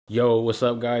Yo, what's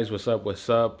up guys? What's up?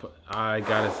 I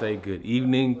gotta say good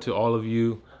evening to all of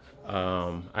you.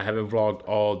 I haven't vlogged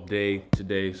all day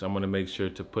today, so I'm gonna make sure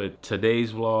to put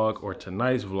today's vlog or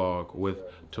tonight's vlog with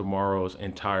tomorrow's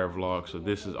entire vlog. So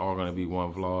this is all gonna be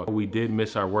one vlog. We did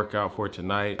miss our workout for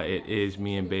tonight. It is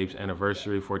me and Babe's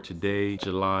anniversary for today,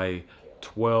 July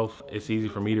 12th. It's easy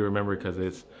for me to remember because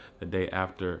it's the day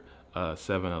after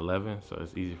 7-Eleven, so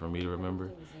it's easy for me to remember.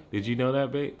 Did you know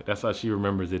that, Babe? That's how she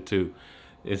remembers it too.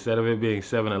 Instead of it being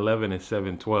 7-Eleven, it's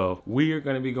 7-12. We are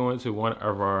going to be going to one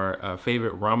of our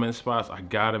favorite ramen spots. I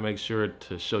gotta make sure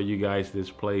to show you guys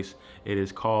this place. It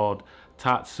is called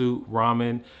Tatsu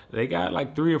Ramen. They got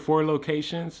like 3 or 4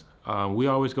 locations. We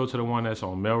always go to the one that's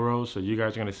on Melrose, so you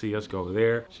guys are gonna see us go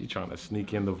there. She's trying to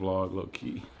sneak in the vlog, low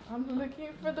key. I'm looking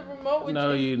for the remote.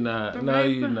 No, you're not. No,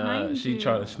 you're not. She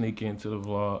trying to sneak into the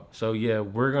vlog. So yeah,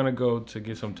 we're gonna go to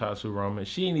get some Tatsu ramen.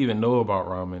 She didn't even know about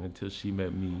ramen until she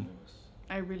met me.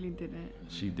 I really didn't.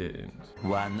 She didn't.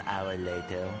 1 hour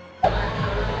later.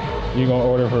 You gonna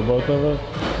order for both of us?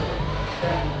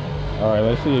 All right,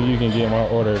 let's see if you can get my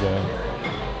order then.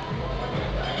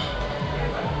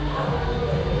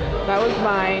 That was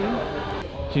mine.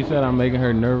 She said I'm making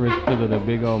her nervous because of the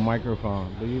big old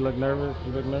microphone. Do you look nervous?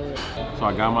 You look nervous? So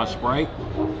I got my Sprite.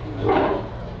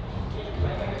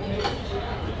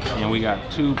 And we got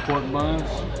 2 pork buns.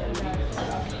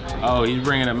 Oh, he's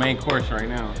bringing a main course right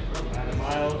now.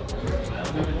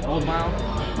 Old Mile.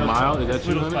 Mile? Is that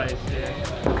Little 200? Spice,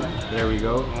 yeah. There we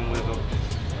go.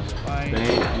 Thank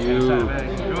Thank you.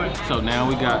 So now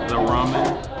we got the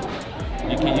ramen.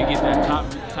 Can you get that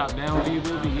top down view,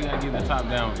 baby? You gotta get the top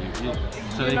down view.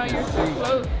 So they can see.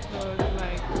 Close, so it's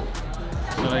like...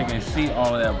 So they can see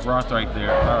all of that broth right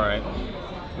there. All right.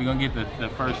 We're gonna get the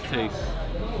first taste.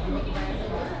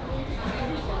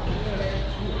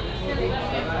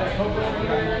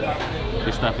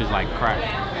 This stuff is like crack,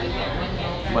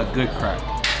 but good crack.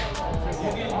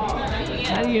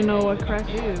 How do you know what crack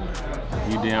is?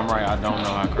 You damn right I don't know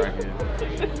how crack is.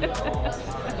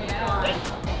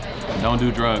 Don't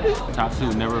do drugs.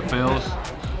 Tatsu never fails.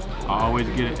 I always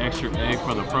get an extra egg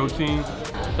for the protein.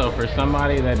 So for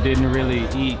somebody that didn't really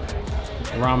eat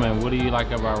ramen, what do you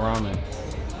like about ramen?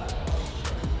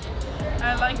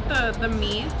 I like the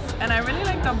meats, and I really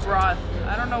like the broth.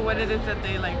 I don't know what it is that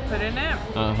they like put in it.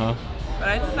 But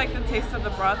I just like the taste of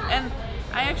the broth, and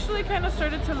I actually kind of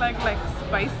started to like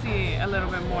spicy a little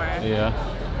bit more. Yeah.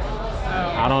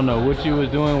 So I don't know what you was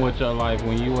doing with your life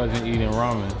when you wasn't eating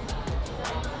ramen.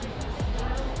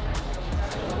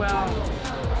 well,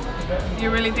 do you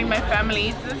really think my family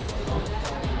eats this?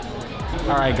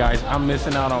 All right, guys, I'm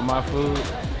missing out on my food,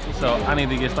 so I need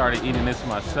to get started eating this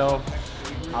myself.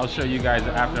 I'll show you guys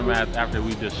the aftermath after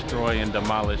we destroy and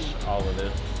demolish all of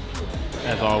this.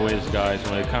 As always, guys,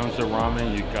 when it comes to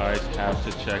ramen, you guys have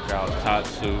to check out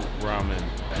Tatsu Ramen.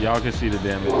 Y'all can see the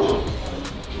damage.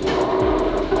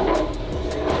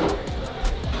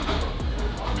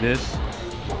 This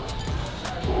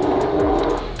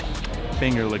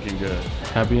finger looking good.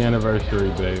 Happy anniversary,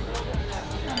 babe.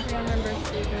 Happy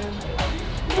anniversary, babe.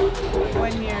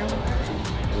 1 year.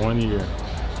 1 year.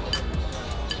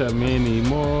 To many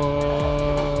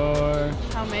more.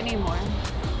 How many more?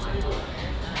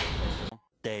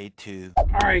 Day 2. All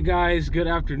right, guys, good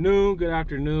afternoon.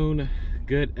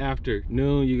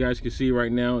 You guys can see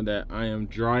right now that I am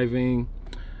driving.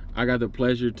 I got the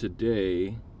pleasure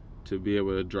today to be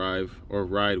able to drive or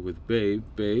ride with Babe.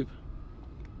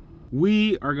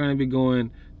 We are going to be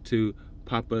going to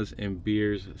Papa's and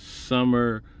Beer's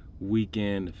summer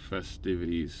weekend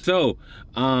festivities. So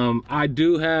I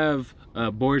do have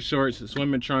board shorts and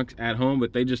swimming trunks at home,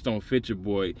 but they just don't fit your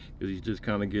boy because he's just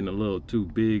kind of getting a little too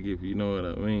big, if you know what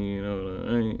I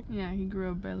mean. Yeah, he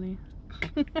grew a belly.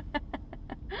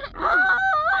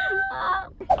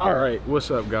 All right,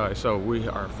 what's up, guys? So we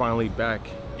are finally back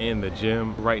in the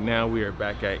gym. Right now we are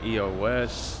back at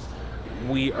EOS.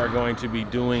 We are going to be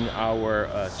doing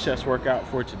our chest workout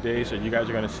for today, so you guys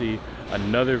are going to see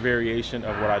another variation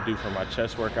of what I do for my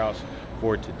chest workouts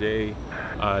for today.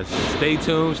 Stay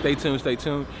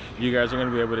tuned. You guys are going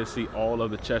to be able to see all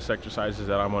of the chest exercises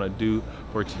that I'm going to do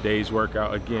for today's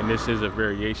workout. Again, this is a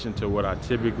variation to what I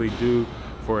typically do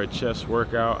for a chest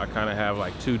workout. I kind of have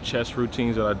like 2 chest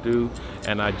routines that I do,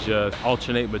 and I just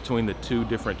alternate between the 2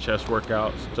 different chest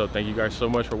workouts. So thank you guys so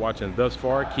much for watching thus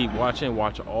far. Keep watching,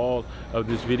 watch all of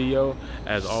this video.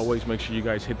 As always, make sure you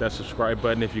guys hit that subscribe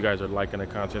button if you guys are liking the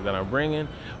content that I'm bringing.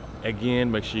 Again,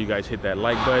 make sure you guys hit that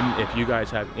like button. If you guys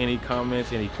have any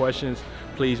comments, any questions,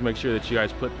 please make sure that you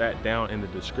guys put that down in the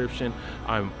description.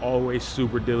 I'm always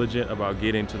super diligent about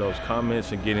getting to those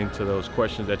comments and getting to those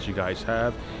questions that you guys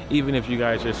have. Even if you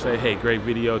guys just say, hey, great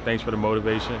video, thanks for the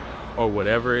motivation, or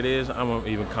whatever it is, I'm gonna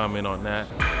even comment on that.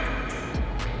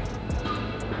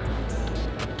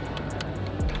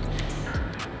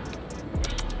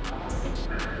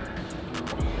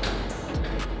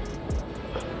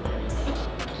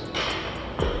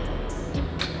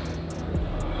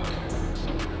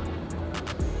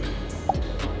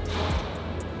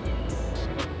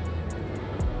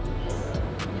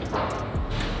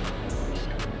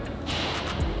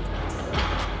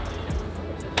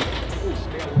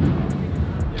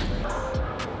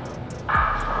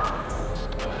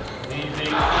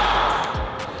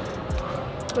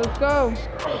 Let's go.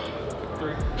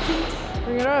 3.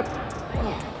 Bring it up.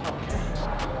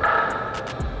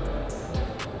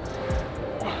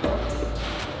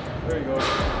 There you go.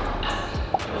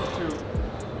 2.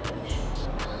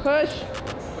 Push.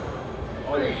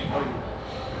 Oh, yeah. Push.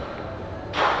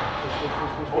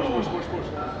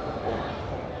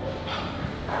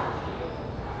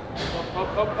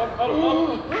 Up.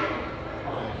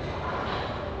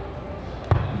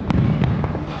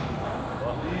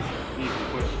 Easy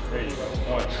push. There you go.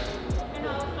 1.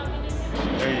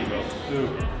 There you go. 2.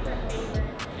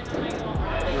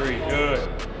 3. Good.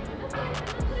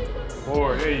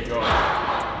 4. There you go.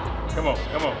 Come on.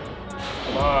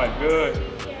 5. Good.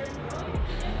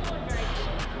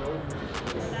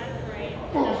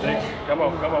 6. Come on.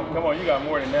 You got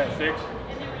more than that. 6.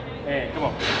 And come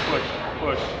on.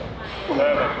 Push.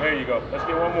 11. There you go. Let's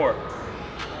get one more.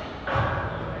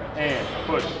 And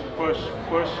push.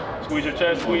 Squeeze your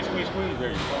chest. Squeeze.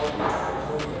 There you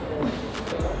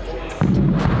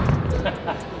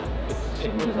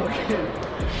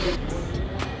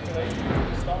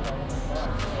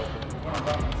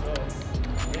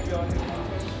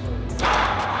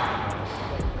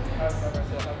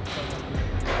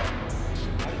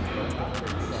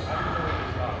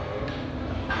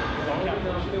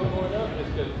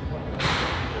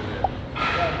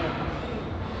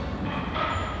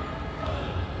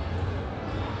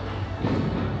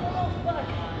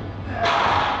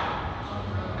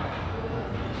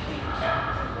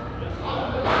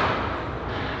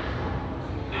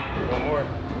One more.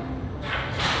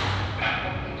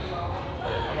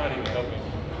 I'm not even helping.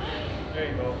 There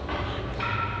you go.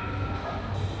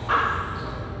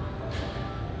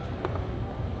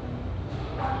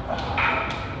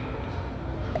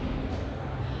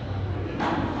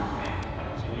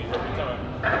 Squeeze every time.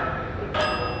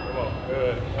 Come on,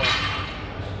 good. 1,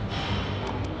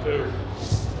 2,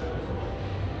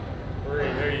 3.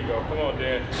 There you go. Come on,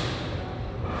 Dan.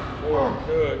 4.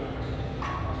 Good.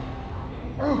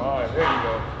 5, there you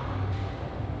go.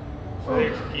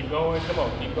 6, keep going, come on,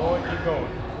 keep going.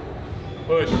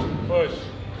 Push.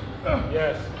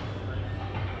 Yes.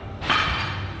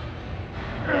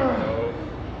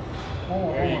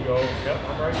 There you go. Yep,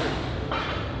 I'm right here.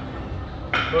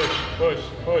 Push.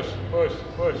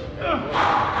 Next one.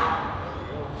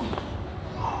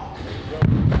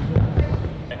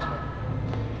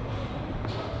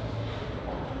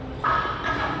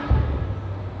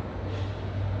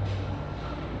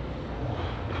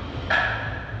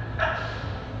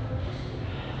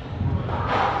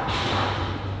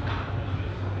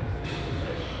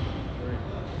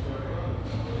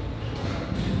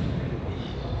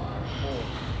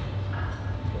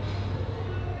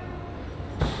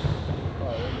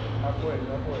 Halfway.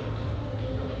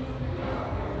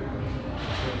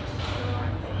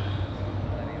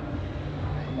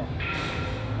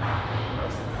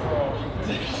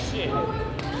 Shit.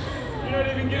 You're not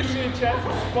even getting me a chance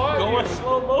to spot. Go in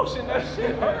slow motion, that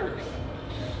shit hurts.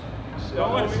 I'm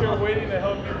over here waiting to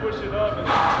help you push it up.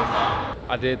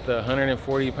 I did the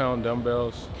 140-pound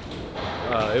dumbbells.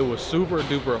 It was super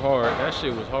duper hard. That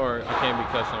shit was hard. I can't be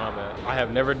cussing, my bad. I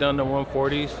have never done the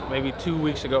 140s. Maybe 2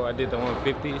 weeks ago I did the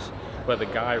 150s, but the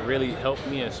guy really helped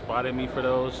me and spotted me for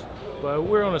those. But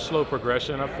we're on a slow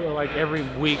progression. I feel like every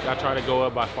week I try to go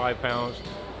up by 5 pounds.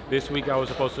 This week I was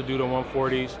supposed to do the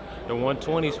 140s. The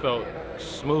 120s felt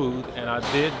smooth, and I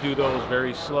did do those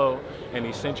very slow and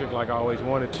eccentric like I always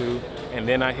wanted to. And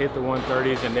then I hit the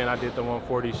 130s, and then I did the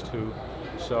 140s too.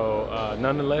 So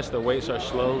nonetheless, the weights are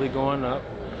slowly going up.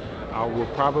 I will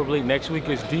probably, next week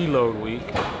is deload week,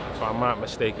 if I'm not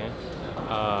mistaken.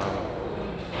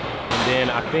 And then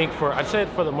I think I said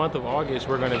for the month of August,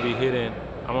 I'm gonna be hitting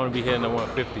the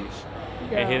 150s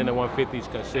and hitting the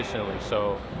 150s consistently.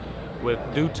 So with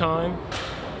due time,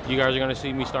 you guys are gonna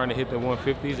see me starting to hit the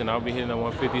 150s, and I'll be hitting the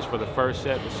 150s for the first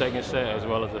set, the second set, as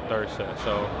well as the third set.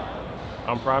 So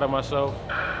I'm proud of myself.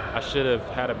 I should have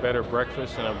had a better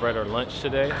breakfast and a better lunch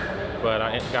today, but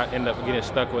I ended up getting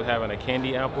stuck with having a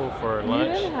candy apple for lunch.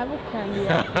 You didn't have a candy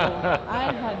apple.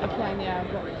 I had the candy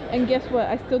apple. And guess what?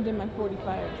 I still did my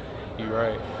 45s. You're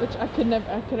right. Which I could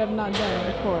have not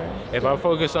done before. If I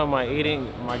focus on my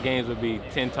eating, my games would be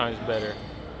 10 times better.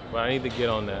 But I need to get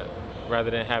on that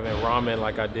rather than having ramen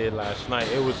like I did last night.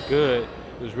 It was good.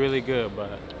 It was really good,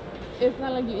 but it's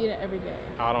not like you eat it every day.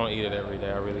 I don't eat it every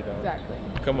day. I really don't. Exactly.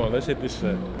 Come on, let's hit this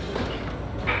set.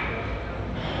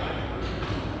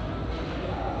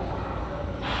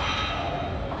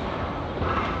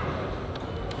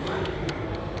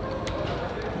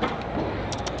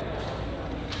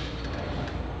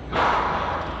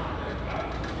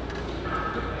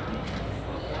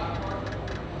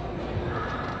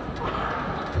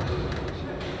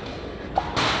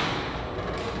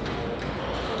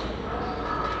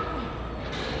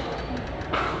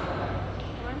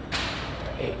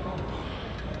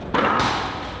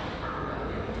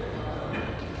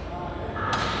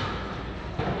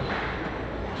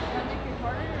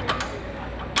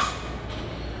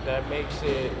 That makes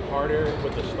it harder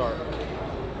with the start,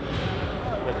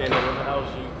 but then it allows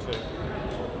you to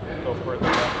go further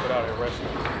back without it resting.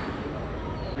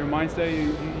 Your mindset, you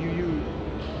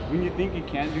when you think you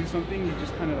can't do something, you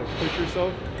just kind of like push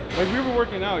yourself. Like we were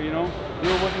working out, you know, we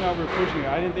were working out, we were pushing.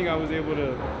 I didn't think I was able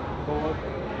to go up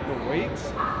the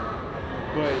weights,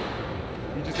 but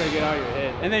you just gotta get out of your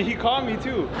head. And then he called me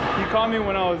too. He called me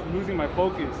when I was losing my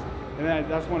focus, and then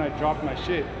that's when I dropped my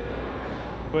shit.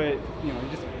 But you know, you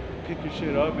just pick your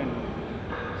shit up and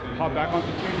hop back onto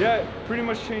the yeah, pretty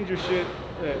much change your shit.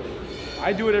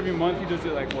 I do it every month. He does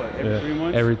it like what, every 3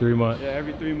 months? Every 3 months. Yeah,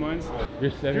 every 3 months.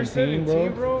 You're 17, You're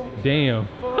 17, bro? Damn.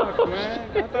 Fuck, man.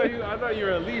 I thought you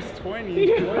were at least 20.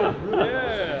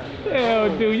 Yeah.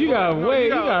 Hell, dude, you got weight.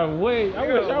 You got weight.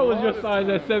 I wish I was your size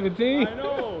at 17. I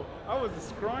know. I was a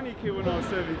scrawny kid when I was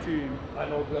 17. I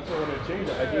know, that's why I want to change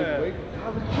it. I gained weight.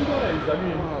 How did you guys? I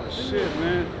mean, oh shit,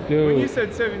 man. Dude. When you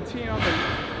said 17, I was like,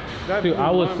 that dude, blew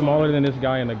I was my smaller mind. than this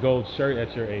guy in the gold shirt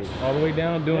at your age. All the way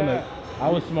down doing Yeah. I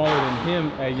was smaller than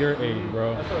him at your age,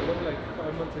 bro. I started looking like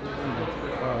 5 months ago.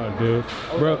 Dude.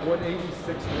 I was Bro, like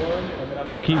 186.1, and then I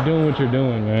keep doing what you're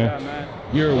doing, man. Yeah, man.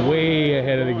 You're way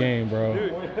ahead of the game, bro.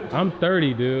 Dude. I'm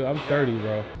 30, dude. I'm 30,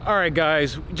 bro. All right,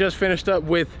 guys, just finished up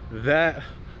with that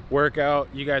workout.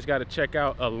 You guys got to check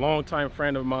out a longtime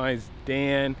friend of mine's,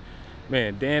 Dan.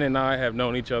 Man, Dan and I have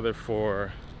known each other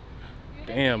for,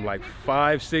 damn, like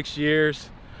 5-6 years.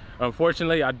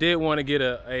 Unfortunately, I did want to get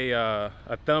a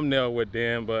thumbnail with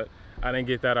Dan, but I didn't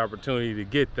get that opportunity to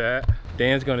get that.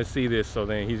 Dan's gonna see this, so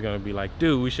then he's gonna be like,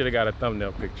 dude, we should have got a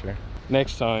thumbnail picture.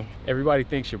 Next time. Everybody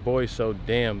thinks your boy's so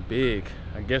damn big.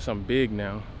 I guess I'm big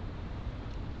now.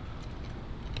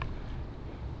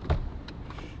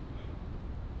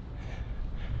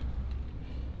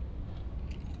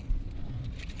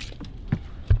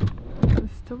 Is it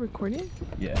still recording?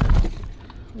 Yeah.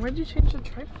 Where'd you change the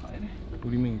tripod? What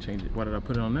do you mean change it? Why did I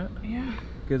put it on that? Yeah.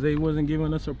 Because they wasn't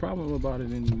giving us a problem about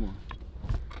it anymore.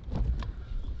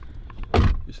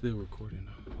 It's still recording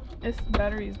though. Its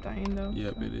battery's dying though.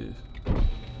 Yep, it is.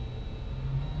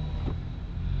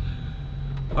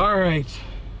 All right.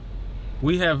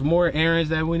 We have more errands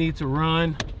that we need to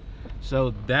run.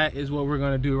 So that is what we're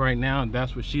gonna do right now.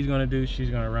 That's what she's gonna do. She's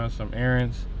gonna run some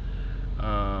errands.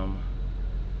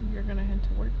 You're gonna head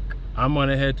to work. I'm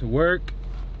gonna head to work.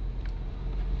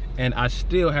 And I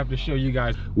still have to show you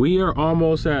guys. We are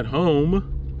almost at home.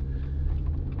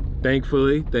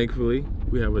 Thankfully,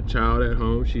 we have a child at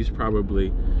home. She's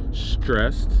probably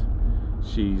stressed.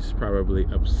 She's probably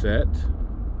upset.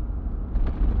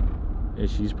 And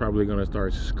she's probably gonna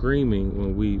start screaming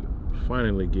when we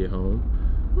finally get home.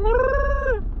 She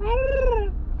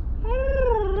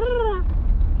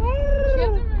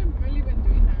hasn't really been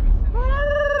doing that recently.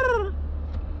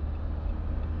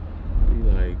 Be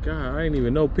like, God, I didn't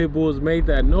even know pit bulls made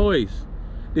that noise.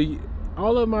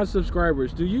 All of my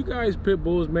subscribers, do you guys pit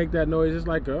bulls make that noise? It's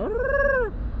like a...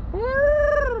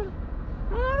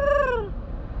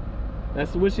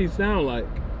 That's what she sound like.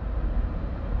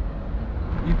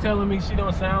 You telling me she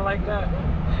don't sound like that?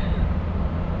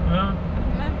 Huh?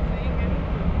 I'm not saying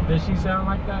anything. Does she sound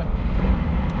like that?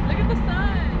 Look at the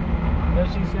sun. Does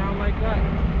she sound like that?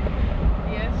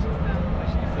 Yes, she sounds